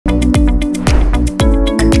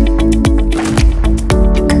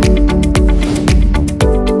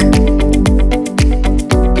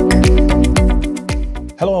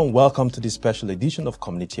and welcome to this special edition of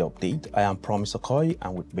Community Update. I am Promise Okoye,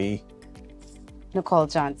 and with me, Nicole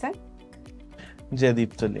Johnson,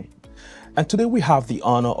 Jaideep Tully. And today we have the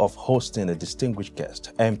honor of hosting a distinguished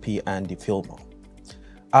guest, MP Andy Fillmore.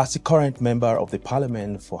 As the current member of the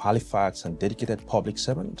Parliament for Halifax and dedicated public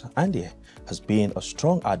servant, Andy has been a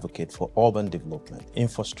strong advocate for urban development,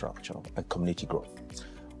 infrastructure, and community growth.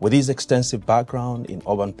 With his extensive background in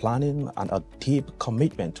urban planning and a deep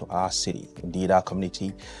commitment to our city, indeed our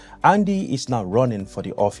community, Andy is now running for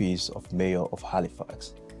the office of Mayor of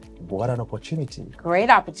Halifax. What an opportunity. Great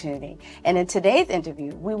opportunity. And in today's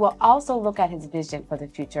interview, we will also look at his vision for the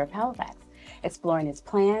future of Halifax, exploring his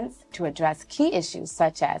plans to address key issues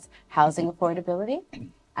such as housing affordability,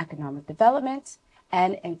 economic development,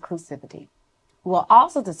 and inclusivity. We'll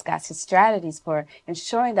also discuss his strategies for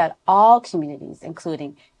ensuring that all communities,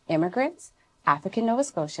 including immigrants, African Nova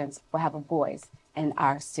Scotians, will have a voice in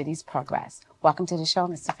our city's progress. Welcome to the show,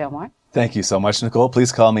 Mr. Fillmore. Thank you so much, Nicole.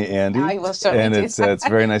 Please call me Andy. I will show and you. It's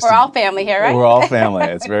very nice. We're all family here, right? We're all family.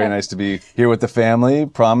 It's very nice to be here with the family,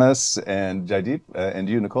 Promise and Jaideep, and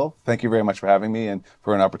you, Nicole. Thank you very much for having me and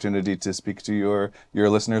for an opportunity to speak to your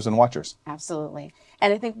listeners and watchers. Absolutely.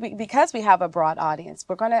 And I think because we have a broad audience,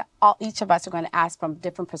 each of us are going to ask from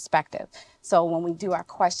different perspectives. So when we do our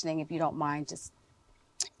questioning, if you don't mind, just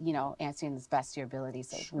answering as best your ability.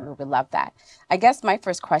 So we would love that. I guess my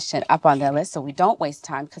first question up on the list, so we don't waste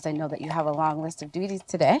time, because I know that you have a long list of duties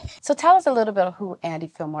today. So tell us a little bit of who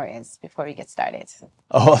Andy Fillmore is before we get started.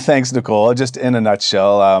 Oh, thanks, Nicole. Just in a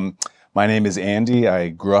nutshell, my name is Andy. I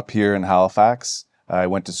grew up here in Halifax. I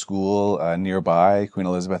went to school nearby, Queen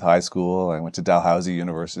Elizabeth High School. I went to Dalhousie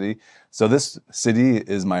University. So this city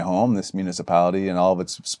is my home. This municipality and all of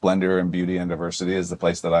its splendor and beauty and diversity is the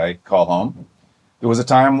place that I call home. There was a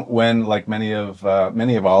time when, like many of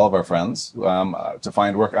all of our friends, to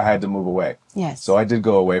find work, I had to move away. Yes. So I did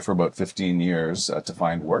go away for about 15 years to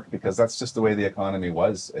find work, because that's just the way the economy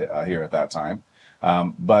was here at that time.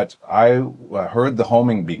 But I heard the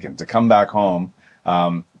homing beacon to come back home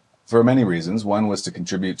for many reasons. One was to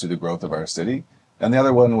contribute to the growth of our city, and the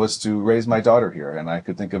other one was to raise my daughter here. And I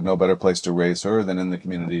could think of no better place to raise her than in the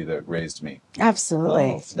community that raised me. Absolutely.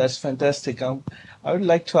 Oh, that's fantastic. I would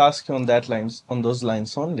like to ask you on those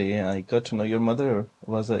lines only. I got to know your mother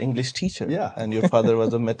was an English teacher. Yeah. And your father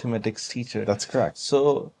was a mathematics teacher. That's correct.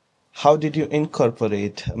 So how did you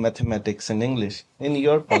incorporate mathematics and English in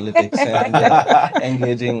your politics and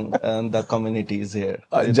engaging the communities here?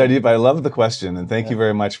 Jaideep, I love the question, and thank you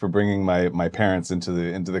very much for bringing my parents into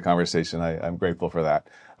the conversation. I'm grateful for that.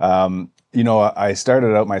 I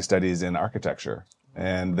started out my studies in architecture,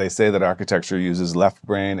 and they say that architecture uses left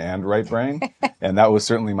brain and right brain, and that was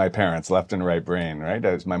certainly my parents' left and right brain.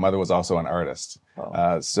 Right, my mother was also an artist.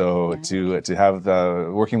 To have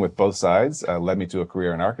working with both sides led me to a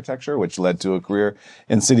career in architecture, which led to a career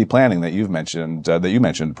in city planning that you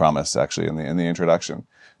mentioned, Promise, actually in the introduction.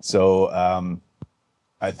 So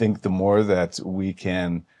I think the more that we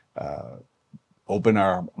can open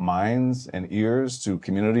our minds and ears to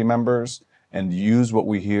community members and use what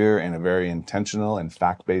we hear in a very intentional and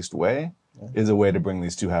fact-based way is a way to bring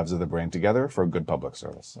these two halves of the brain together for good public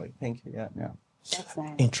service. Thank you. Yeah. That's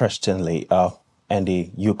nice. Interestingly,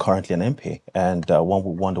 Andy, you're currently an MP, and one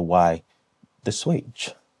would wonder why the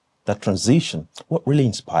switch, that transition. What really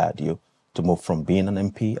inspired you to move from being an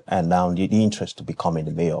MP and now the interest to becoming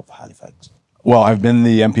the Mayor of Halifax? Well, I've been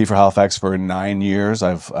the MP for Halifax for 9 years.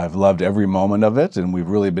 I've loved every moment of it, and we've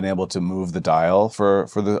really been able to move the dial for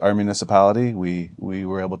our municipality. We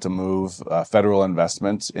were able to move federal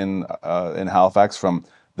investment in Halifax from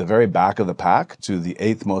the very back of the pack to the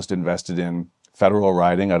 8th most invested in federal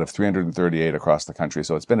riding out of 338 across the country.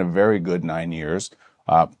 So it's been a very good 9 years,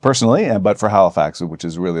 personally, but for Halifax, which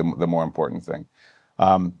is really the more important thing.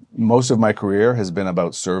 Most of my career has been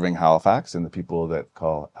about serving Halifax and the people that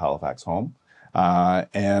call Halifax home.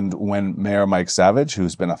 And when Mayor Mike Savage,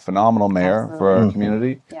 who's been a phenomenal mayor for our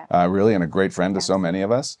community, really, and a great friend to so many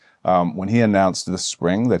of us, when he announced this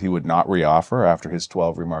spring that he would not reoffer after his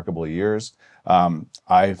 12 remarkable years,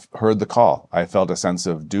 I've heard the call. I felt a sense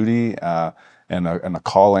of duty and a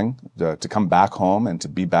calling to come back home and to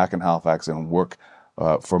be back in Halifax and work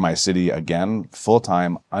for my city again,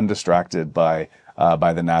 full-time, undistracted by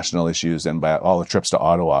the national issues and by all the trips to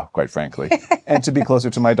Ottawa, quite frankly, and to be closer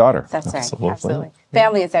to my daughter. That's right. Absolutely.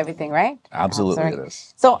 Family is everything, right? Absolutely, it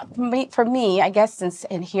is. So for me, I guess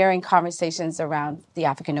in hearing conversations around the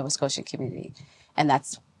African Nova Scotian community, and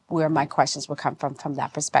that's where my questions will come from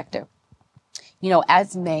that perspective.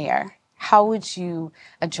 As mayor, how would you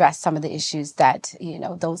address some of the issues that,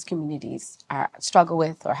 those communities struggle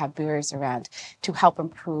with or have barriers around to help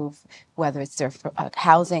improve, whether it's their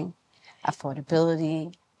housing,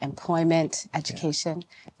 affordability, employment, education?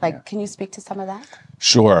 Can you speak to some of that?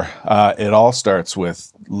 Sure. It all starts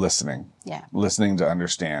with listening. Yeah. Listening to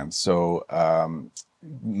understand. So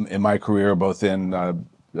in my career, both in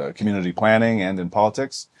community planning and in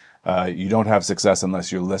politics, you don't have success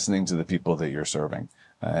unless you're listening to the people that you're serving.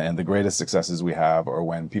 And the greatest successes we have are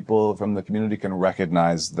when people from the community can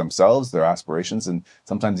recognize themselves, their aspirations, and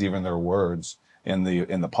sometimes even their words in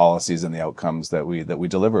the policies and the outcomes that we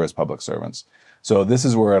deliver as public servants. So this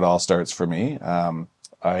is where it all starts for me.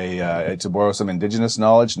 To borrow some Indigenous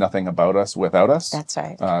knowledge, nothing about us without us. That's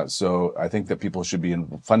right. So I think that people should be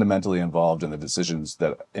fundamentally involved in the decisions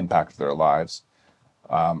that impact their lives.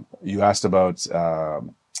 You asked about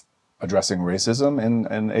addressing racism in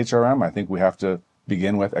HRM. I think we have to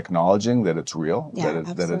begin with acknowledging that it's real,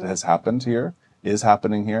 that it has happened here, is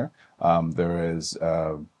happening here. There is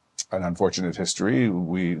an unfortunate history.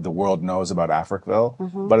 The world knows about Africville,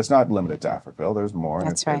 but it's not limited to Africville. There's more, and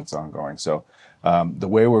it's ongoing. So the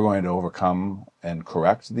way we're going to overcome and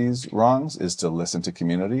correct these wrongs is to listen to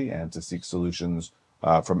community and to seek solutions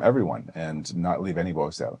from everyone and not leave any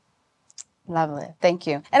voice out. Lovely. Thank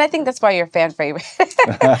you. And I think that's why you're a fan favorite.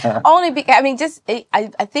 Only because,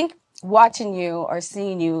 I think watching you or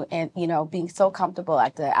seeing you and, being so comfortable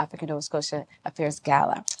at the African Nova Scotia Affairs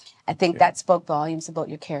Gala, I think that spoke volumes about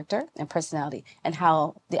your character and personality and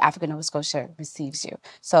how the African Nova Scotia receives you.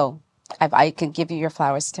 So I can give you your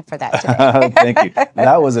flowers for that today. Thank you.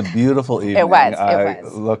 That was a beautiful evening. It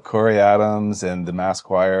was. Look, Corey Adams and the Mass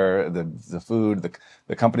Choir, the food,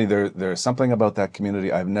 the company. There's something about that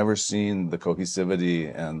community. I've never seen the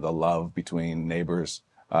cohesivity and the love between neighbors.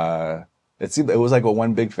 It was like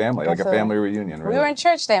one big family, like a family reunion. Really. We were in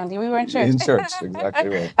church, Andy. We were in church. In church, exactly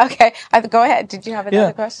right. Okay, go ahead. Did you have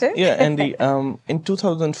another question? Yeah, Andy. In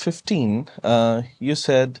 2015, you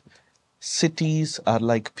said cities are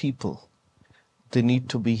like people. They need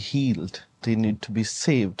to be healed. They need to be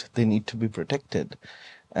saved. They need to be protected.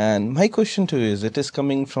 And my question to you is, it is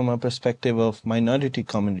coming from a perspective of minority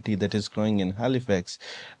community that is growing in Halifax.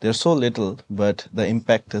 They're so little, but the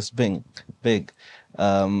impact is big.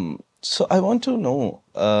 So I want to know,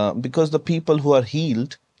 because the people who are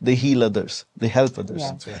healed, they heal others, they help others.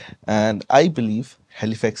 Yeah. That's right. And I believe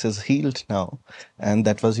Halifax is healed now, and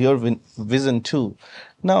that was your vision too.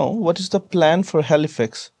 Now, what is the plan for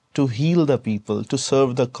Halifax to heal the people, to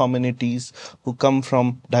serve the communities who come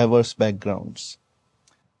from diverse backgrounds?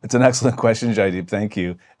 It's an excellent question, Jaideep. Thank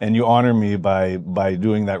you. And you honor me by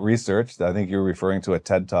doing that research. I think you're referring to a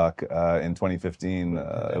TED Talk in 2015.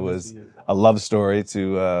 It was a love story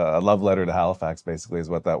a love letter to Halifax, basically, is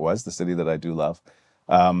what that was, the city that I do love.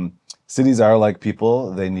 Cities are like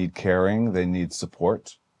people. They need caring. They need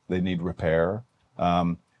support. They need repair.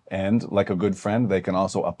 And like a good friend, they can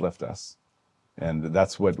also uplift us. And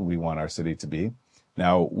that's what we want our city to be.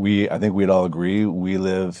 Now, I think we'd all agree, we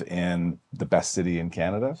live in the best city in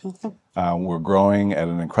Canada. We're growing at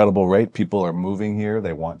an incredible rate. People are moving here.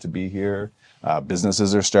 They want to be here.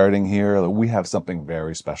 Businesses are starting here. We have something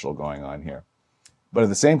very special going on here. But at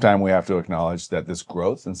the same time, we have to acknowledge that this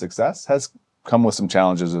growth and success has come with some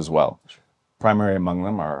challenges as well. Primary among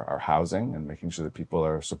them are housing and making sure that people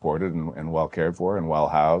are supported and well cared for and well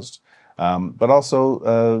housed. But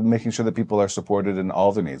also making sure that people are supported in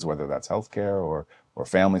all their needs, whether that's healthcare or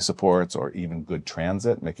family supports or even good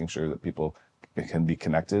transit, making sure that people can be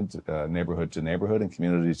connected neighborhood to neighborhood and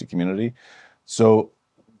community to community. So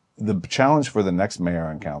the challenge for the next mayor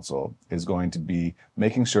and council is going to be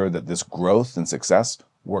making sure that this growth and success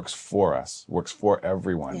works for us, works for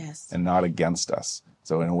everyone, and not against us.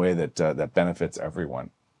 So in a way that benefits everyone.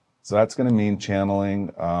 So that's going to mean channeling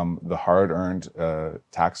the hard-earned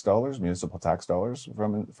tax dollars, municipal tax dollars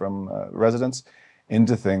from residents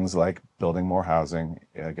into things like building more housing,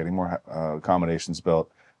 getting more accommodations built,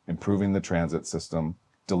 improving the transit system,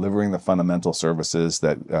 delivering the fundamental services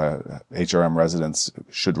that HRM residents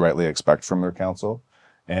should rightly expect from their council,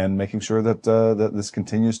 and making sure that this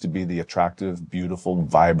continues to be the attractive, beautiful,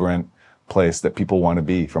 vibrant place that people want to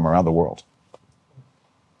be from around the world.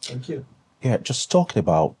 Thank you. Yeah, just talking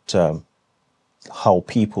about how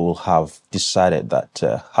people have decided that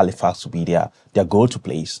Halifax will be their go-to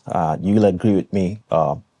place. You'll agree with me.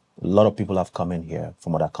 A lot of people have come in here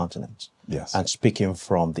from other continents. Yes. And speaking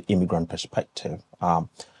from the immigrant perspective,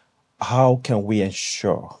 how can we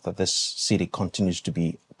ensure that this city continues to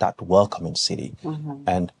be that welcoming city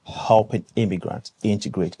and helping immigrants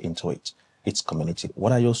integrate into its community?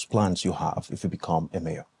 What are those plans you have if you become a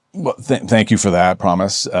mayor? Well, thank you for that,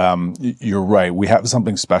 Promise. You're right. We have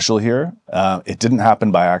something special here. It didn't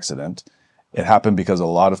happen by accident. It happened because a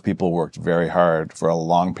lot of people worked very hard for a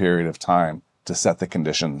long period of time to set the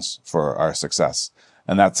conditions for our success.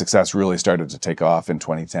 And that success really started to take off in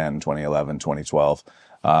 2010, 2011, 2012.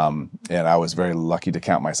 And I was very lucky to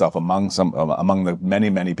count myself among the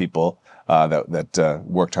many people that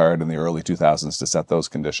worked hard in the early 2000s to set those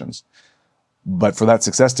conditions. But for that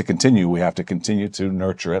success to continue, we have to continue to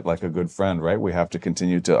nurture it like a good friend, right? We have to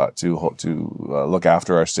continue to look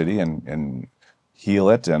after our city and heal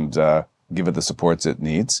it and give it the supports it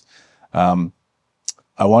needs.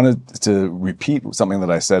 I wanted to repeat something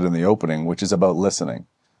that I said in the opening, which is about listening.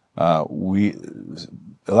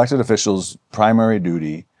 Elected officials' primary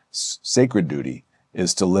duty, sacred duty,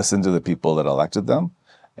 is to listen to the people that elected them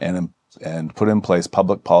and put in place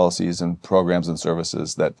public policies and programs and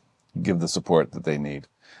services that give the support that they need.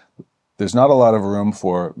 There's not a lot of room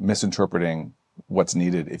for misinterpreting what's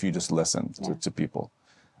needed if you just listen to people.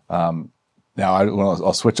 Now,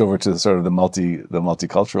 I'll switch over to sort of the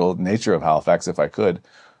multicultural nature of Halifax, if I could.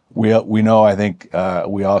 We know, I think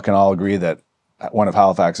we can all agree that one of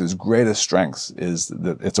Halifax's greatest strengths is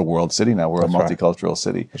that it's a world city now. We're a multicultural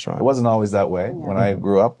city. That's right. It wasn't always that way. When I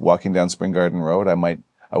grew up, walking down Spring Garden Road,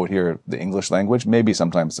 I would hear the English language, maybe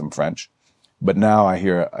sometimes some French. But now I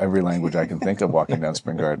hear every language I can think of walking down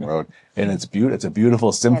Spring Garden Road, and it's a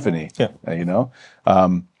beautiful symphony, you know.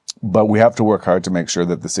 But we have to work hard to make sure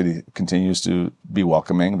that the city continues to be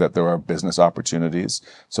welcoming, that there are business opportunities,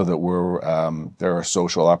 so that there are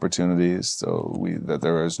social opportunities, so that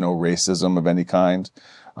there is no racism of any kind,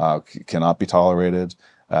 cannot be tolerated.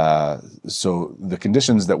 So the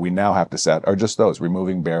conditions that we now have to set are just those,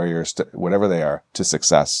 removing barriers to whatever they are to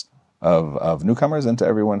success of newcomers and to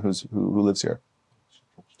everyone who lives here.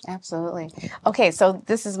 Absolutely. Okay, so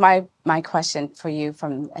this is my question for you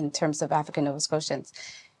in terms of African Nova Scotians.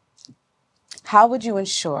 How would you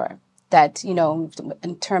ensure that,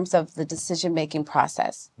 in terms of the decision-making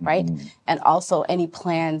process, right? Mm-hmm. And also any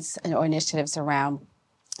plans or initiatives around,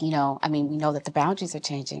 we know that the boundaries are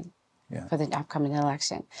changing for the upcoming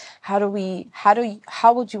election. How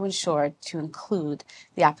would you ensure to include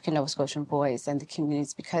the African Nova Scotian voice and the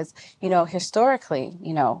communities? Because, historically,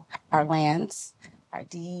 our lands, our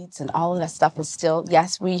deeds, and all of that stuff is still,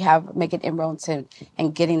 yes, we have making inroads and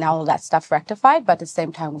getting all of that stuff rectified, but at the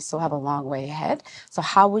same time, we still have a long way ahead. So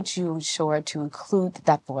how would you ensure to include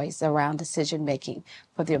that voice around decision-making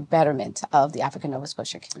for the betterment of the African Nova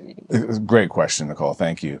Scotia community? Great question, Nicole.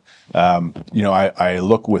 Thank you. I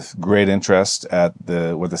look with great interest at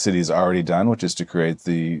what the city has already done, which is to create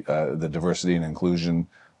the diversity and inclusion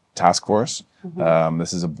task force. Mm-hmm.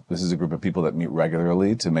 This is a group of people that meet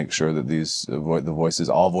regularly to make sure that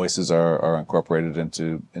all voices are incorporated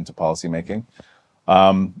into policy making.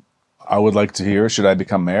 I would like to hear, should I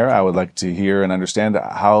become mayor, I would like to hear and understand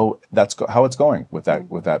how it's going with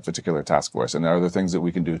that particular task force, and are there things that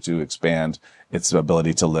we can do to expand its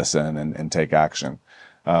ability to listen and take action.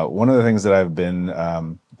 One of the things that I've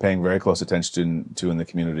been paying very close attention to in the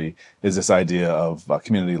community is this idea of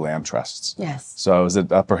community land trusts. Yes. So I was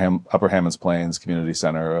at Upper Hammonds Plains Community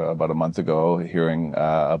Center about a month ago, hearing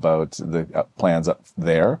about the plans up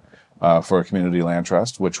there for a community land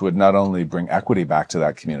trust, which would not only bring equity back to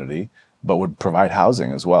that community, but would provide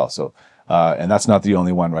housing as well. So, and that's not the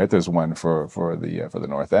only one, right? There's one for the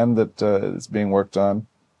North End that is being worked on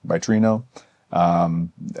by Trino.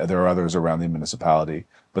 There are others around the municipality,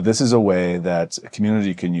 but this is a way that a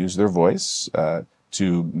community can use their voice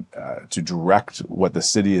to direct what the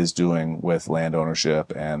city is doing with land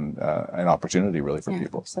ownership and an opportunity really for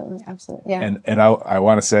people. Absolutely, yeah. And I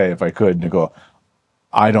want to say, if I could, Nicole,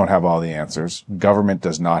 I don't have all the answers. Government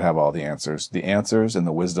does not have all the answers. The answers and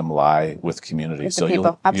the wisdom lie with community. So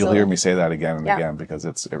you'll hear me say that again and again, because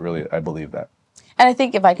I believe that. And I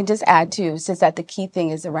think if I can just add too, is that the key thing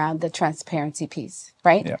is around the transparency piece,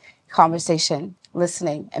 right? Yeah. Conversation,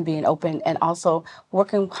 listening, and being open, and also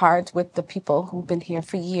working hard with the people who've been here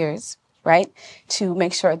for years, right? To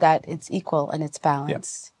make sure that it's equal and it's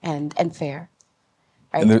balanced and fair.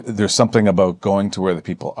 Right? And there's something about going to where the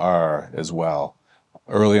people are as well.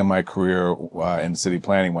 Early in my career in city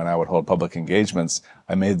planning, when I would hold public engagements,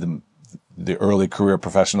 I made the early career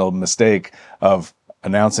professional mistake of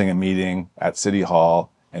announcing a meeting at City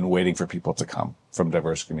Hall and waiting for people to come from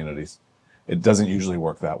diverse communities. It doesn't usually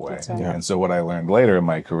work that way. Right. Yeah. And so what I learned later in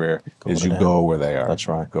my career is you go where they are. That's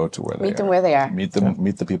right. Go to where they are. Meet them where they are.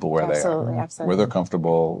 Meet the people where they are. Absolutely. Where they're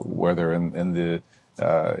comfortable, where they're in the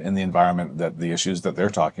environment that the issues that they're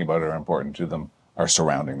talking about are important to them, are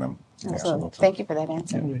surrounding them. Absolutely. Thank you for that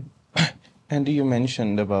answer. Yeah. Andy, you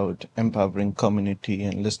mentioned about empowering community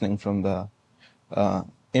and listening from the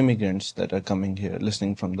immigrants that are coming here,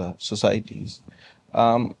 listening from the societies.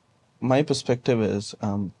 My perspective is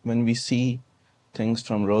when we see things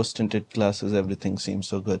from rose-tinted glasses, everything seems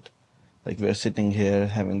so good. Like we're sitting here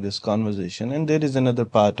having this conversation, and there is another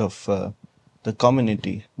part of the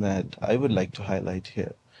community that I would like to highlight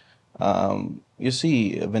here. You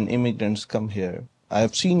see, when immigrants come here,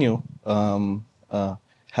 I've seen you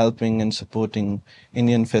helping and supporting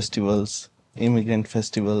Indian festivals, immigrant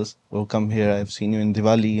festivals who come here. I've seen you in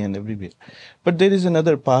Diwali and everywhere. But there is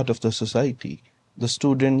another part of the society. The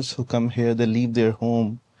students who come here, they leave their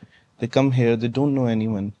home, they come here, they don't know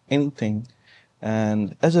anyone, anything.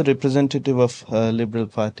 And as a representative of Liberal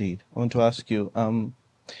Party, I want to ask you,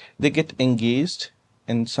 they get engaged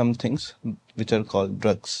in some things which are called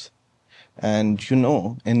drugs. And you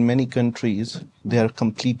know, in many countries, they are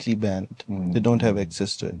completely banned. They don't have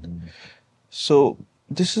access to it. So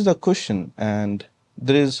this is a question, and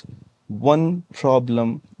there is one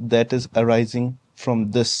problem that is arising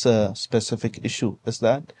from this specific issue, is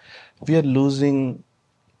that we are losing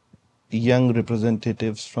young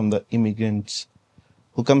representatives from the immigrants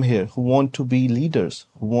who come here, who want to be leaders,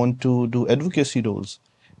 who want to do advocacy roles,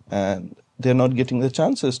 and they're not getting the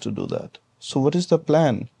chances to do that. So what is the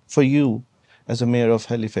plan for you as a mayor of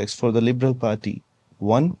Halifax, for the Liberal Party?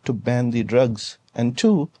 One, to ban the drugs, and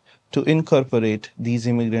two, to incorporate these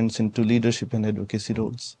immigrants into leadership and advocacy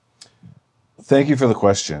roles. Thank you for the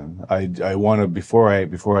question. I want to, before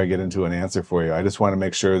I get into an answer for you, I just want to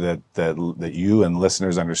make sure that you and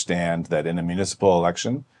listeners understand that in a municipal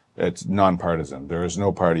election, it's nonpartisan. There is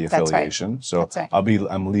no party affiliation. That's right. So That's right.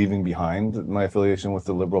 I'm leaving behind my affiliation with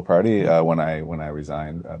the Liberal Party when I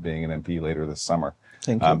resign, being an MP later this summer.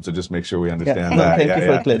 Thank you. So just make sure we understand No, that. thank you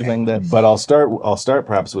for clarifying that. But I'll start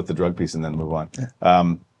perhaps with the drug piece and then move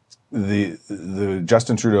on. The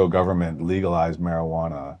Justin Trudeau government legalized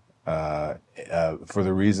marijuana for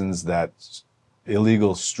the reasons that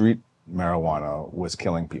illegal street marijuana was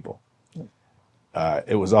killing people.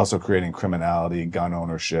 It was also creating criminality, gun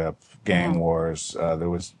ownership, gang wars. There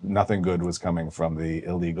was nothing good was coming from the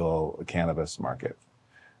illegal cannabis market.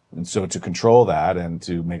 And so to control that and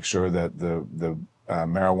to make sure that the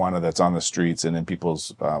marijuana that's on the streets and in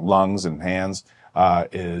people's lungs and hands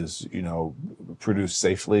is, produced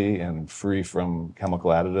safely and free from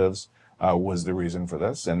chemical additives was the reason for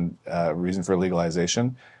this and reason for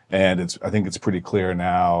legalization. And I think it's pretty clear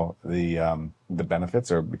now the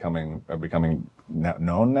benefits are becoming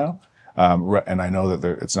known now. And I know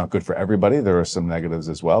that it's not good for everybody. There are some negatives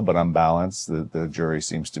as well, but on balance, the jury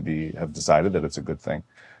seems to have decided that it's a good thing.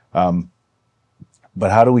 But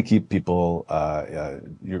how do we keep people?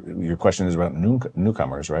 Your question is about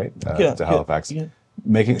newcomers, right? To Halifax,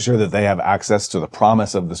 making sure that they have access to the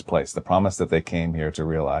promise of this place, the promise that they came here to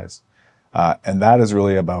realize, and that is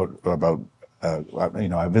really about.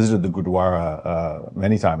 I visited the Gurdwara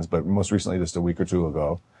many times, but most recently just a week or two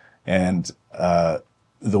ago, and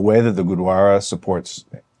the way that the Gurdwara supports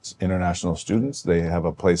international students, they have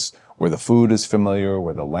a place where the food is familiar,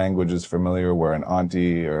 where the language is familiar, where an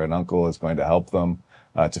auntie or an uncle is going to help them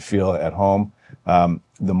to feel at home.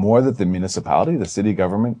 The more that the municipality, the city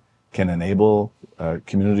government, can enable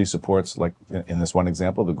community supports, like in this one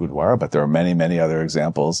example, the Gurdwara, but there are many, many other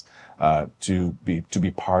examples, to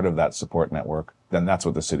be part of that support network, then that's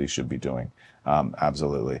what the city should be doing.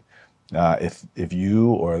 Absolutely. If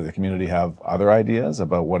you or the community have other ideas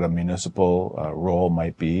about what a municipal role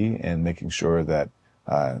might be in making sure that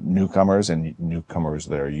newcomers,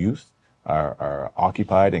 their youth, are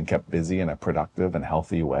occupied and kept busy in a productive and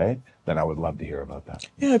healthy way, then I would love to hear about that.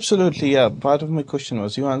 Yeah, absolutely. Yeah, part of my question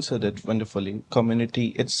was, you answered it wonderfully. Community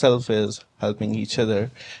itself is helping each other.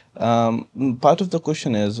 Part of the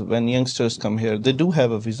question is, when youngsters come here, they do have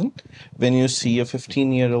a vision. When you see a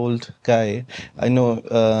 15-year-old guy, I know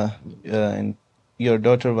and your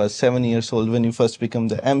daughter was 7 years old when you first became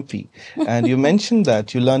the MP, and you mentioned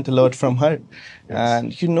that you learned a lot from her. Yes.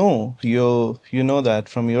 And you know that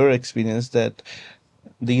from your experience that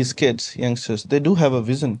these kids, youngsters, they do have a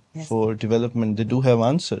vision for development. They do have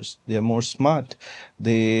answers. They are more smart.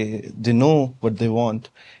 They know what they want.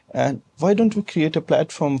 And why don't we create a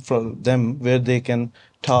platform for them where they can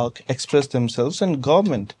talk, express themselves, and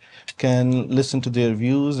government can listen to their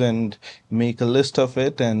views and make a list of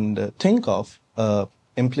it and think of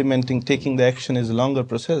implementing. Taking the action is a longer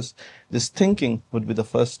process. This thinking would be the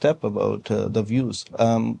first step about the views.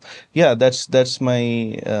 That's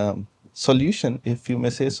my solution, if you may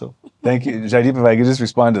say so. Thank you. Jaideep, if I could just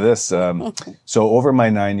respond to this. So over my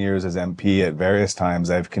 9 years as MP, at various times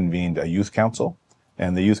I've convened a youth council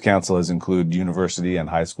And the youth councils include university and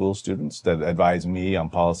high school students that advise me on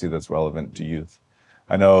policy that's relevant to youth.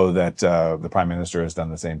 I know that the Prime Minister has done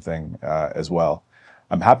the same thing as well.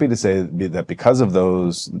 I'm happy to say that because of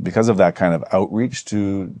that kind of outreach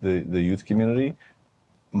to the youth community,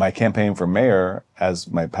 my campaign for mayor, as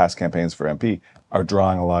my past campaigns for MP, is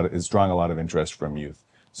drawing a lot of interest from youth.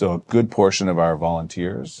 So a good portion of our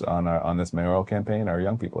volunteers on this mayoral campaign are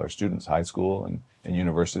young people, are students, high school and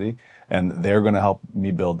university, and they're going to help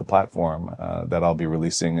me build the platform that I'll be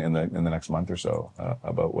releasing in the next month or so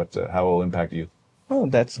about how it will impact youth. Oh,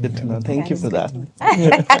 that's good to know. Thank you for that. You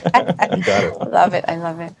got it. I love it. I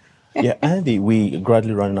love it. Yeah, Andy, we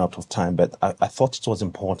gradually running out of time, but I thought it was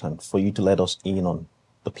important for you to let us in on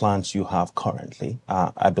the plans you have currently.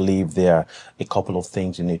 I believe there are a couple of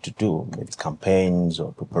things you need to do, maybe campaigns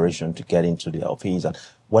or preparation to get into the LPs and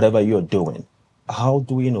whatever you're doing. How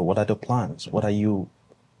do we know? What are the plans? What are you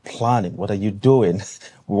planning? What are you doing?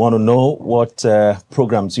 We want to know what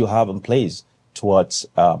programs you have in place towards,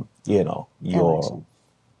 your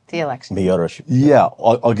The election. mayorship. Yeah,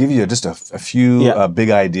 I'll give you just a few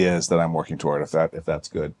big ideas that I'm working toward, if that's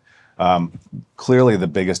good. Clearly, the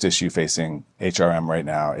biggest issue facing HRM right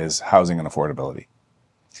now is housing and affordability.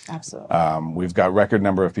 Absolutely. We've got record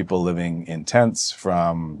number of people living in tents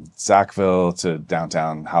from Sackville to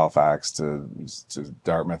downtown Halifax to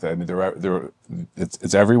Dartmouth. I mean,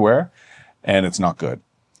 it's everywhere, and it's not good.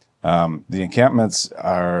 The encampments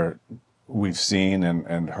we've seen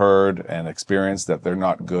and heard and experienced that they're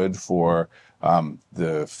not good for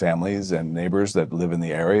the families and neighbors that live in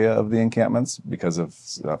the area of the encampments because of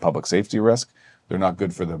public safety risk. They're not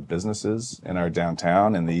good for the businesses in our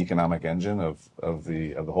downtown and the economic engine of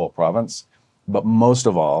the whole province. But most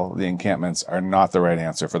of all, the encampments are not the right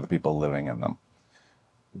answer for the people living in them.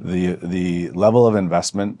 The level of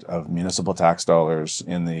investment of municipal tax dollars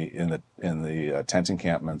in the tent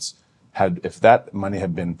encampments if that money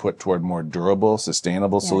had been put toward more durable,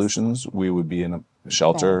 sustainable solutions, we would be in a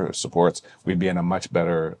shelter supports. We'd be in a much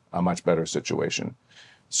better situation.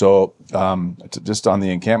 So just on the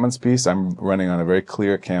encampments piece, I'm running on a very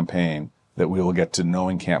clear campaign that we will get to know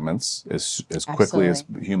encampments as quickly as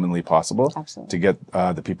humanly possible to get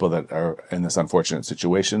the people that are in this unfortunate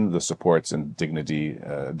situation the supports and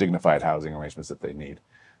dignified housing arrangements that they need.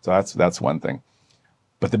 So that's one thing.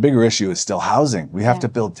 But the bigger issue is still housing. We have to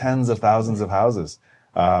build tens of thousands of houses,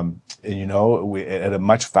 at a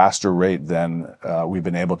much faster rate than we've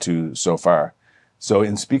been able to so far. So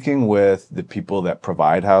in speaking with the people that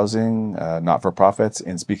provide housing, not-for-profits,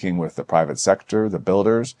 in speaking with the private sector, the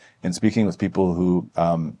builders, in speaking with people who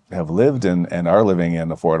have lived and are living in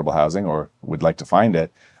affordable housing or would like to find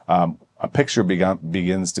it, a picture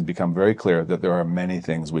begins to become very clear that there are many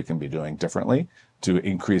things we can be doing differently to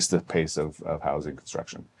increase the pace of housing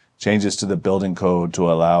construction. Changes to the building code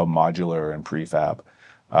to allow modular and prefab,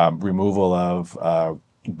 removal of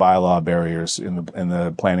bylaw barriers in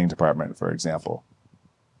the planning department, for example.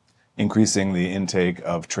 Increasing the intake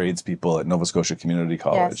of tradespeople at Nova Scotia Community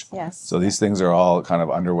College. Yes. So these things are all kind of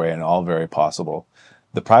underway and all very possible.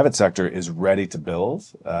 The private sector is ready to build,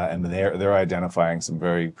 and they're identifying some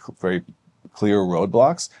very, very clear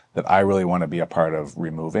roadblocks that I really want to be a part of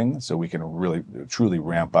removing so we can really truly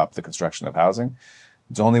ramp up the construction of housing.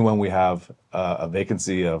 It's only when we have a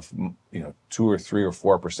vacancy of 2 or 3 or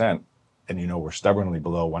 4%, and we're stubbornly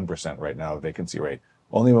below 1% right now vacancy rate.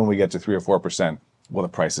 Only when we get to 3 or 4% will the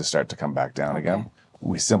prices start to come back down again.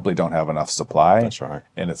 We simply don't have enough supply. That's right.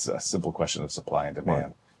 And it's a simple question of supply and demand.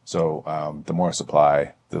 Right. So the more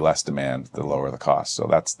supply, the less demand, the lower the cost. So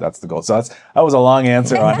that's the goal. So that was a long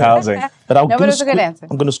answer on housing. But it was a good answer.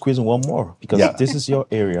 I'm going to squeeze in one more because this is your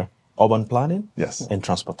area, urban planning and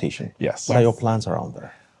transportation. Yes. What are your plans around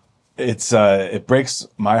there? It breaks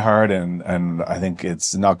my heart and I think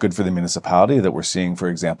it's not good for the municipality that we're seeing, for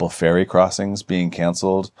example, ferry crossings being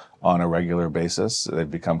canceled on a regular basis. They've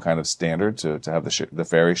become kind of standard to have the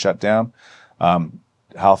ferry shut down.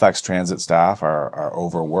 Halifax transit staff are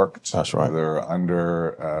overworked. That's right. They're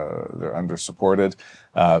under supported.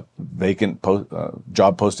 Vacant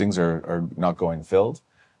job postings are not going filled.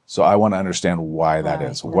 So I want to understand why that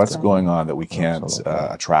is. What's going on that we can't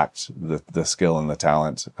attract the skill and the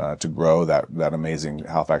talent to grow that amazing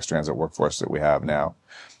Halifax transit workforce that we have now.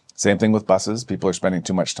 Same thing with buses. People are spending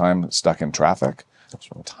too much time stuck in traffic.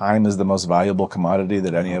 Right. Time is the most valuable commodity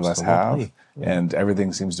that any of us have, and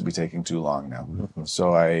everything seems to be taking too long now. Mm-hmm.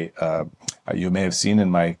 So you may have seen in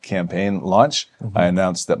my campaign launch, I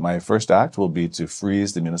announced that my first act will be to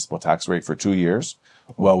freeze the municipal tax rate for 2 years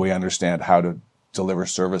while we understand how to deliver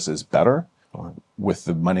services better with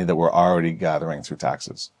the money that we're already gathering through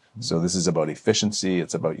taxes. So this is about efficiency.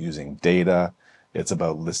 It's about using data. It's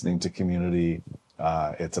about listening to community.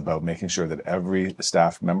 It's about making sure that every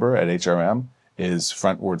staff member at HRM is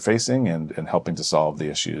frontward facing and helping to solve the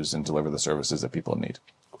issues and deliver the services that people need.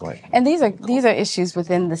 Right. And these are issues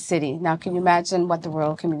within the city. Now, can you imagine what the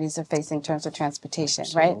rural communities are facing in terms of transportation,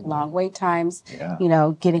 right? Long wait times,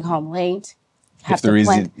 getting home late. If there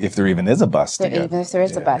even is a bus. Even if there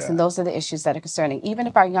is a bus. And those are the issues that are concerning. Even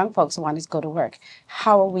if our young folks want to go to work,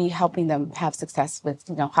 how are we helping them have success with,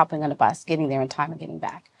 hopping on a bus, getting there in time and getting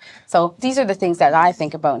back? So these are the things that I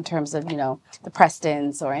think about in terms of, the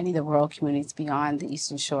Prestons or any of the rural communities beyond the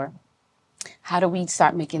Eastern Shore. How do we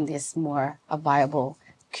start making this more a viable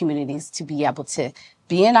communities to be able to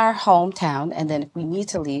be in our hometown, and then if we need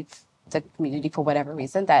to leave the community for whatever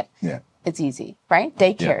reason, that it's easy, right?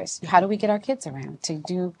 Daycares. How do we get our kids around to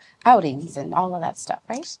do outings and all of that stuff,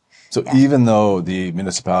 right? So even though the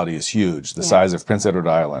municipality is huge, the size of Prince Edward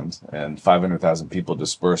Island and 500,000 people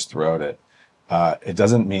dispersed throughout it, it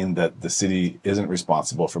doesn't mean that the city isn't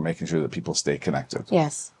responsible for making sure that people stay connected.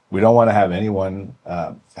 Yes. We don't want to have anyone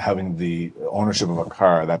having the ownership of a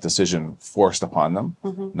car, that decision forced upon them.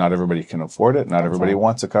 Mm-hmm. Not everybody can afford it. Not everybody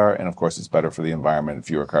wants a car. And of course, it's better for the environment,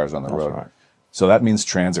 fewer cars on the road. Right. So that means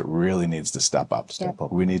transit really needs to step up.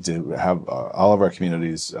 We need to have all of our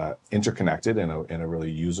communities interconnected in a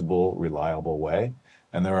really usable, reliable way.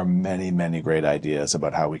 And there are many, many great ideas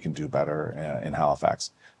about how we can do better in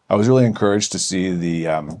Halifax. I was really encouraged to see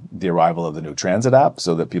the arrival of the new transit app,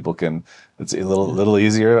 so that people can. It's a little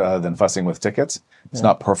easier than fussing with tickets. It's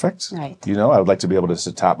not perfect, right? I would like to be able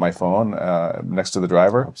to tap my phone next to the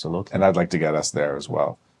driver, absolutely, and I'd like to get us there as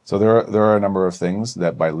well. So there are a number of things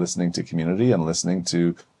that, by listening to community and listening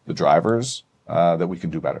to the drivers, that we can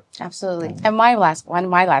do better. Absolutely. And my last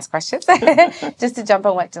question, just to jump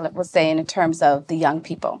on what Dilip was saying in terms of the young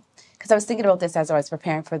people. Because I was thinking about this as I was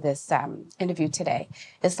preparing for this interview today.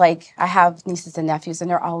 It's like I have nieces and nephews, and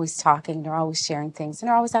they're always talking, they're always sharing things, and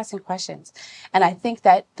they're always asking questions. And I think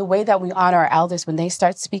that the way that we honor our elders when they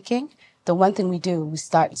start speaking, the one thing we do,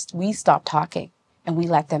 we stop talking and we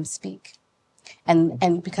let them speak.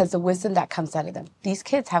 And because the wisdom that comes out of them, these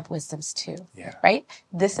kids have wisdoms too, right?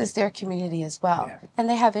 This is their community as well, and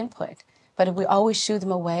they have input. But if we always shoo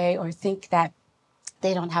them away or think that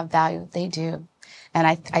they don't have value, they do. And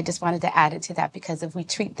I just wanted to add it to that, because if we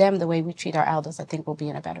treat them the way we treat our elders, I think we'll be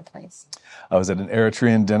in a better place. I was at an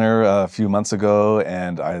Eritrean dinner a few months ago,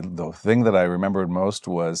 and the thing that I remembered most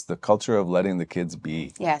was the culture of letting the kids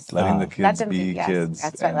be. Yes. Letting the kids be kids.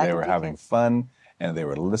 That's right. And they were having fun, and they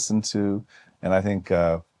were listened to. And I think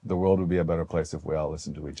the world would be a better place if we all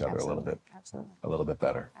listened to each other a little bit. Absolutely. A little bit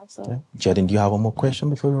better. Absolutely. Jadin, do you have one more question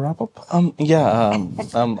before we wrap up?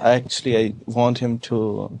 Actually, I want him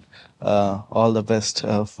to all the best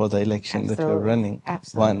for the election that you're running.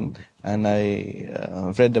 One, and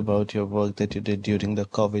I read about your work that you did during the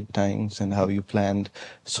COVID times and how you planned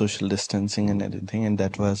social distancing and everything, and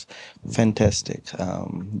that was fantastic.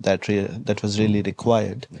 That was really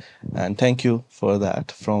required, and thank you for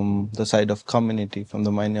that from the side of community, from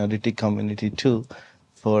the minority community too,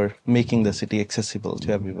 for making the city accessible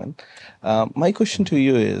to everyone. My question to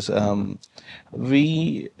you is,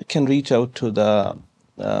 we can reach out to the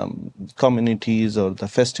communities or the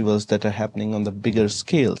festivals that are happening on the bigger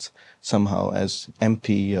scales somehow as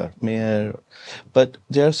MP or mayor, but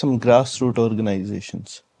there are some grassroots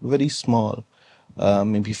organizations, very small,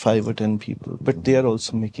 maybe 5 or 10 people, but they are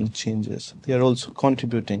also making changes. They are also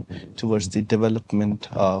contributing towards the development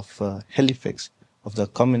of Halifax, of the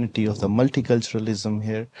community, of the multiculturalism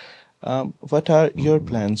here. What are your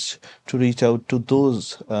plans to reach out to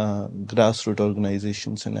those grassroots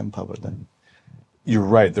organizations and empower them? You're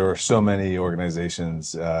right. There are so many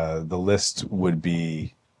organizations. The list would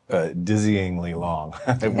be dizzyingly long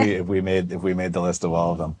if we made the list of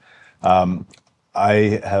all of them.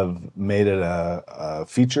 I have made it a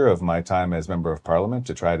feature of my time as Member of Parliament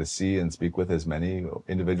to try to see and speak with as many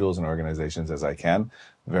individuals and organizations as I can.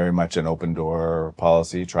 Very much an open door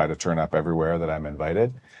policy, try to turn up everywhere that I'm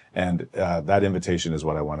invited. And that invitation is how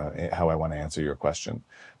I want to answer your question.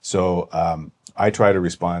 So I try to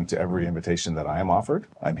respond to every invitation that I am offered.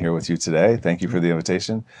 I'm here with you today. Thank you for the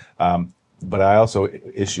invitation. But I also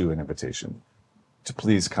issue an invitation to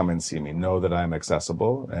please come and see me. Know that I'm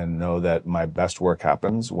accessible, and know that my best work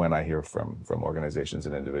happens when I hear from organizations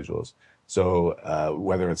and individuals. So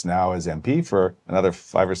whether it's now as MP for another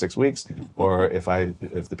 5 or 6 weeks, or if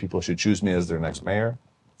the people should choose me as their next mayor,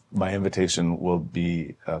 my invitation will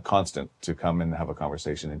be constant to come and have a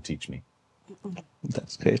conversation and teach me.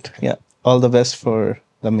 That's great. Yeah. All the best for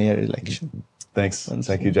the mayor election. Thanks.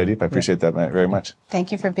 Thank you, Jaideep. I appreciate that very much.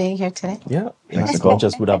 Thank you for being here today. Yeah. I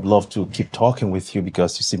just would have loved to keep talking with you,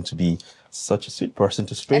 because you seem to be Such a sweet person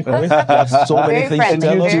to speak with. You have so many things to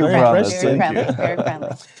tell us. Very Very friendly, interesting. very friendly.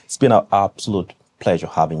 It's been an absolute pleasure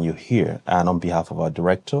having you here. And on behalf of our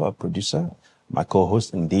director, our producer, my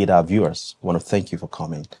co-host, indeed our viewers, I want to thank you for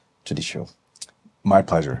coming to the show. My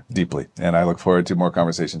pleasure, deeply. And I look forward to more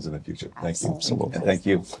conversations in the future. Thank you. Absolutely. And thank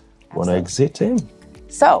you. Want to exit in?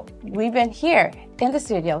 So we've been here in the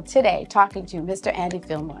studio today talking to Mr. Andy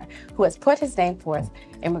Fillmore, who has put his name forth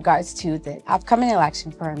in regards to the upcoming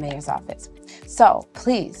election for our mayor's office. So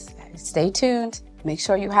please stay tuned. Make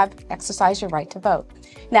sure you have exercised your right to vote.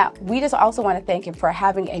 Now, we just also want to thank him for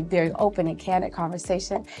having a very open and candid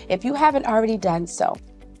conversation. If you haven't already done so,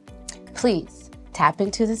 please tap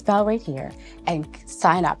into this bell right here and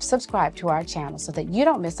sign up, subscribe to our channel so that you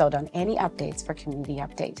don't miss out on any updates for Community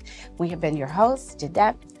Update. We have been your hosts,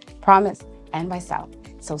 Jadette, Promise, and myself.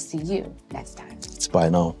 So see you next time. It's bye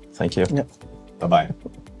now. Thank you. Yep. Bye-bye.